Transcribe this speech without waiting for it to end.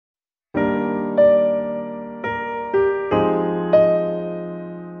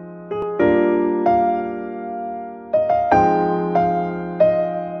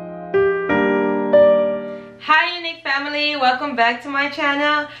welcome back to my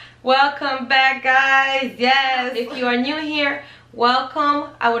channel. Welcome back, guys. Yes, if you are new here,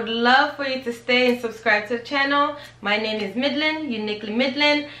 welcome. I would love for you to stay and subscribe to the channel. My name is Midland, Uniquely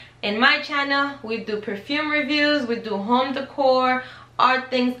Midland. In my channel, we do perfume reviews, we do home decor, all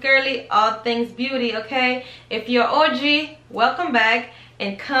things girly, all things beauty, okay? If you're OG, welcome back,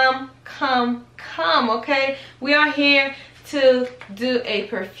 and come, okay? We are here to do a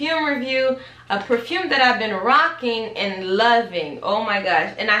perfume review, a perfume that I've been rocking and loving. Oh my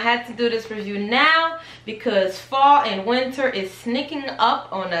gosh. And I had to do this review now because fall and winter is sneaking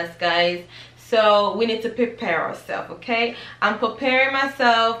up on us, guys. So we need to prepare ourselves, okay? I'm preparing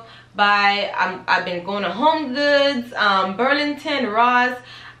myself by, I've been going to Home Goods, Burlington, Ross.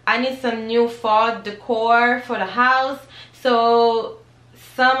 I need some new fall decor for the house. So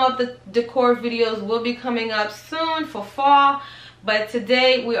some of the decor videos will be coming up soon for fall, but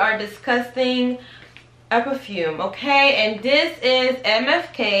today we are discussing a perfume, okay? And this is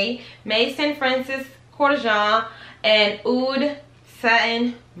MFK, Maison Francis Kurkdjian, and Oud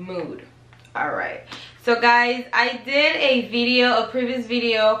Satin Mood. Alright, so guys, I did a previous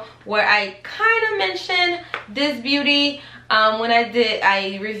video where I kind of mentioned this beauty when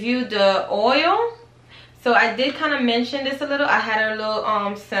I reviewed the oil. So I did kind of mention this a little. I had a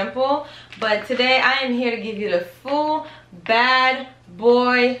little sample, but today I am here to give you the full bad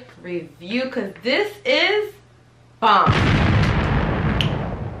boy review because this is bomb,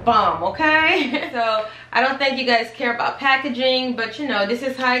 okay? So I don't think you guys care about packaging, but you know, this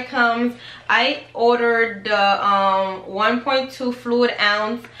is how it comes. I ordered the 1.2 fluid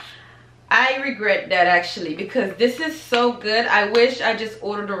ounce. I regret that actually because this is so good. I wish I just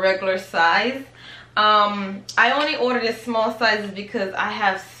ordered the regular size. I only ordered the small sizes because I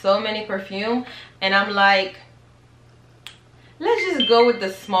have so many perfume and I'm like, let's just go with the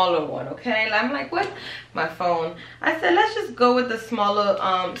smaller one, okay? I'm like, what? My phone. I said, let's just go with the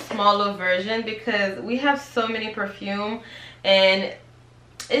smaller version because we have so many perfume and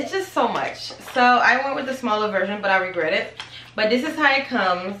it's just so much. So I went with the smaller version, but I regret it. But this is how it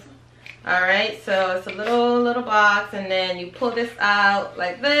comes. Alright, so it's a little box, and then you pull this out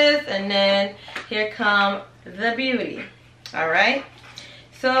like this, and then here come the beauty. Alright,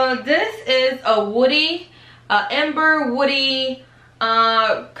 so this is a woody, amber woody,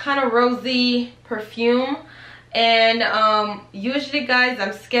 kind of rosy perfume. And usually, guys,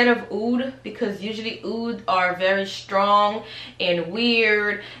 I'm scared of oud because usually oud are very strong and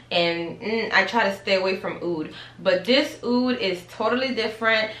weird, and I try to stay away from oud. But this oud is totally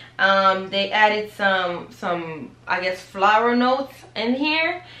different. They added some I guess flower notes in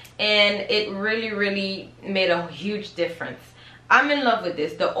here, and it really made a huge difference. I'm in love with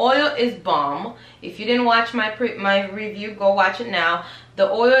this. The oil is bomb. If you didn't watch my review, go watch it now.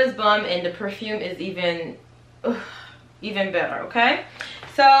 The oil is bomb, and the perfume is even better, okay?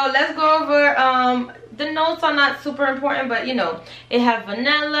 So let's go over the notes are not super important, but you know, it have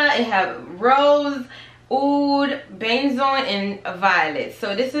vanilla, it have rose, oud, benzoin, and violet.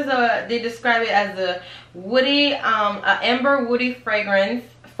 So this is they describe it as a woody, a amber woody fragrance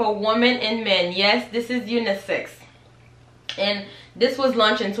for women and men. Yes, this is unisex, and this was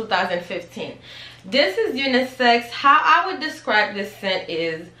launched in 2015. This is unisex. How I would describe this scent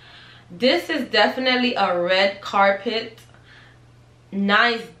is, this is definitely a red carpet,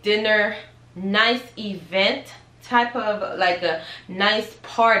 nice dinner, nice event type of, like a nice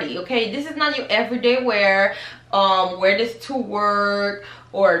party, okay? This is not your everyday wear, wear this to work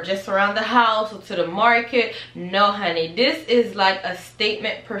or just around the house or to the market. No, honey, this is like a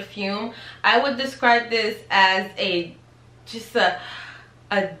statement perfume. I would describe this as just a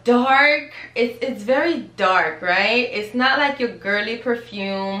dark, it's very dark, right? It's not like your girly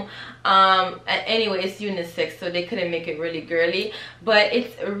perfume. Anyway, it's unisex, so they couldn't make it really girly, but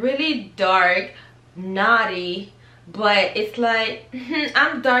it's really dark, naughty, but it's like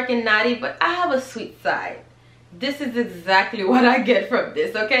I'm dark and naughty, but I have a sweet side. This is exactly what I get from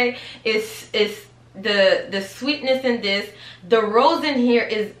this, okay? It's the sweetness in this. The rose in here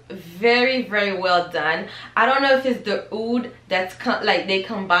is very well done. I don't know if it's the oud that's like they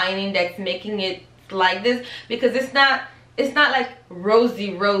combining that's making it like this, because it's not like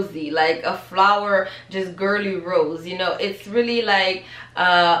rosy like a flower, just girly rose, you know. It's really like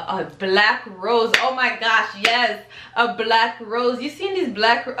a black rose. Oh my gosh, yes, a black rose. You seen these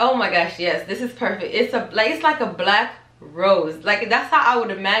black, oh my gosh, yes, this is perfect. It's like a black rose, like that's how I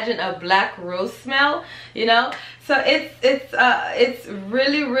would imagine a black rose smell, you know. So it's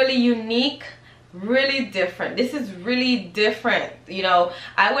really unique, really different. This is really different, you know.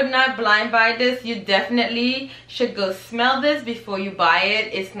 I would not blind buy this. You definitely should go smell this before you buy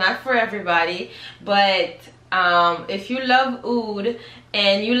it. It's not for everybody, but If you love Oud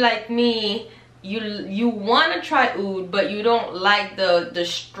and you like me, you want to try Oud but you don't like the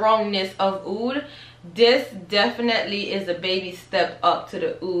strongness of Oud, this definitely is a baby step up to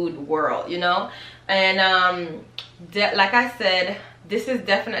the Oud world, you know. And like I said, this is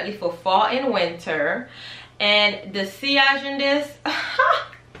definitely for fall and winter. And the sillage in this,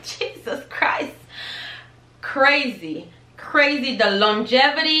 Jesus Christ, crazy. The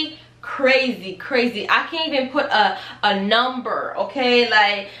longevity, crazy. I can't even put a number, okay?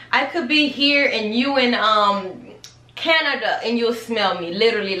 Like, I could be here and you in Canada and you'll smell me,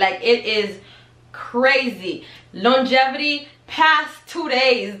 literally. Like, it is crazy. Longevity past 2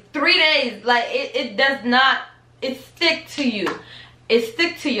 days, 3 days. Like, it does not, it stick to you. It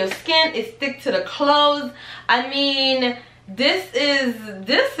stick to your skin, it stick to the clothes. I mean, this is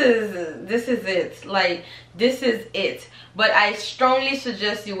it. Like, this is it. But I strongly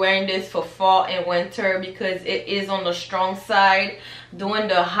suggest you wearing this for fall and winter because it is on the strong side. During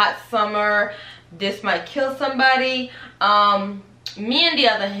the hot summer, this might kill somebody. Me on the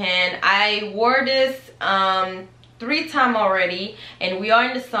other hand, I wore this 3 times already, and we are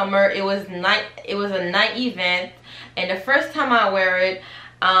in the summer. It was a night event, and the first time I wear it,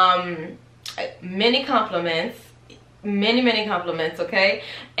 many compliments, okay?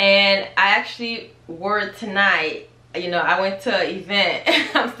 And I actually wore it tonight. You know, I went to an event.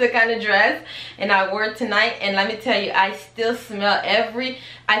 I'm still kind of dressed, and I wore it tonight, and let me tell you, I still smell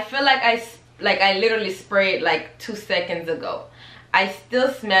I feel like I literally sprayed like 2 seconds ago. I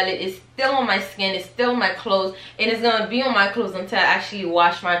still smell it. It's still on my skin. It's still on my clothes, and it's gonna be on my clothes until I actually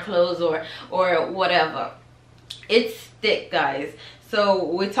wash my clothes or whatever. It's thick, guys. So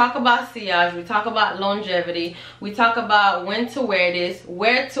we talk about sillage, we talk about longevity, we talk about when to wear this,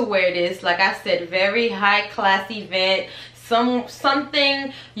 where to wear this. Like I said, very high class event,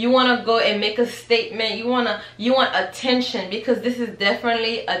 something you want to go and make a statement. You want attention, because this is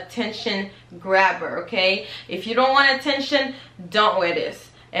definitely attention grabber, okay? If you don't want attention, don't wear this.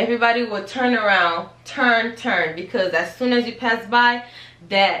 Everybody will turn around, turn, because as soon as you pass by,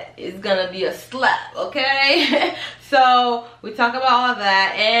 that is gonna be a slap, okay? So we talk about all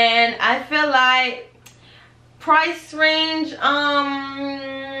that, and I feel like price range,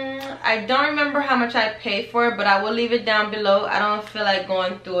 I don't remember how much I paid for it, but I will leave it down below. I don't feel like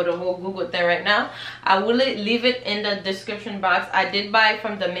going through the whole Google thing right now. I will leave it in the description box. I did buy it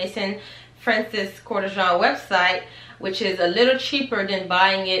from the Mason Francis Courtejan website, which is a little cheaper than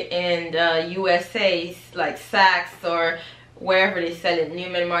buying it in the USA, like Saks or wherever they sell it,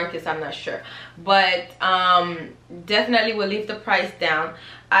 Neiman Marcus, I'm not sure. But definitely will leave the price down.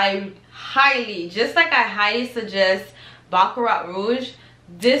 I highly, just like I highly suggest Baccarat Rouge,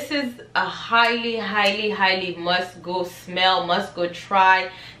 this is a highly must go smell, must go try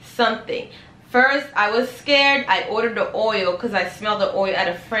something. First, I was scared. I ordered the oil because I smelled the oil at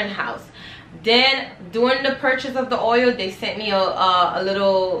a friend's house. Then during the purchase of the oil, they sent me a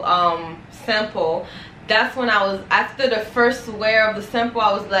little sample. That's when I was, after the first wear of the sample,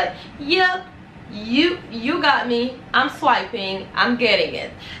 I was like, yep, you got me. I'm swiping, I'm getting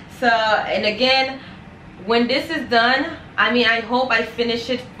it. So, and again, when this is done, I mean, I hope I finish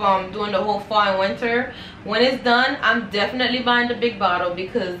it from doing the whole fall and winter. When it's done, I'm definitely buying the big bottle,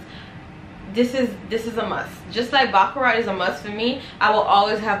 because this is a must. Just like Baccarat is a must for me, I will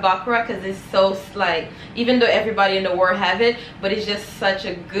always have Baccarat because it's so, like, even though everybody in the world have it, but it's just such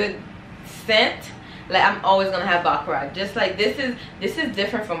a good scent. Like, I'm always gonna have Baccarat. Just like this is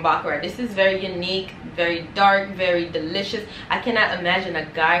different from Baccarat. This is very unique, very dark, very delicious. I cannot imagine a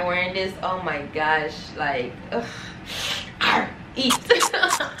guy wearing this. Oh my gosh, like, ugh. Eat.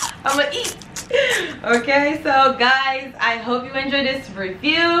 I'm gonna eat. Okay, so guys, I hope you enjoyed this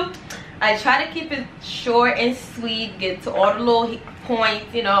review. I try to keep it short and sweet, get to all the little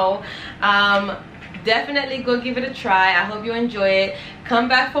points, you know. Definitely go give it a try. I hope you enjoy it. Come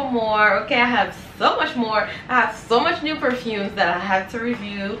back for more. Okay, I have so much more. I have so much new perfumes that I have to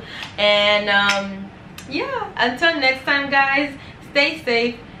review. And yeah, until next time, guys, stay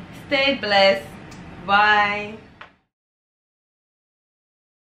safe, stay blessed. Bye.